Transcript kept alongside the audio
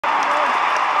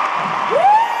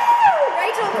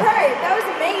great. That was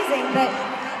amazing. But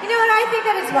you know what? I think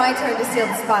that it's my turn to steal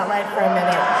the spotlight for a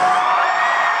minute.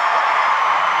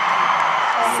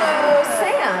 So,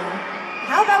 Sam,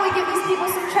 how about we give these people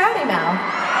some chatty mouth?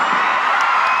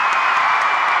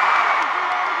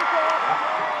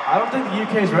 I don't think the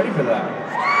UK is ready for that.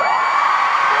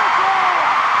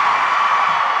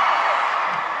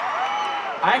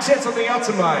 I actually had something else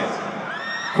in mind.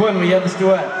 Quinn, will you have this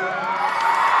duet?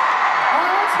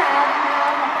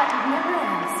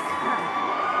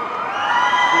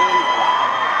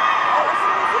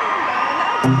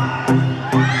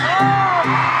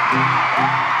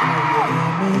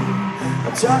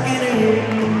 I'm talking to you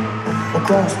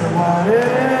across the water,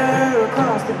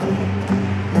 across the deep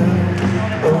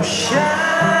blue ocean,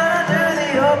 under the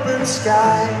open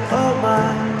sky. Oh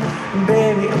my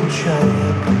baby, I'm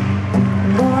trying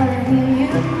more than you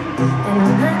and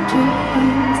my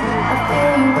dreams. I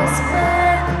feel you.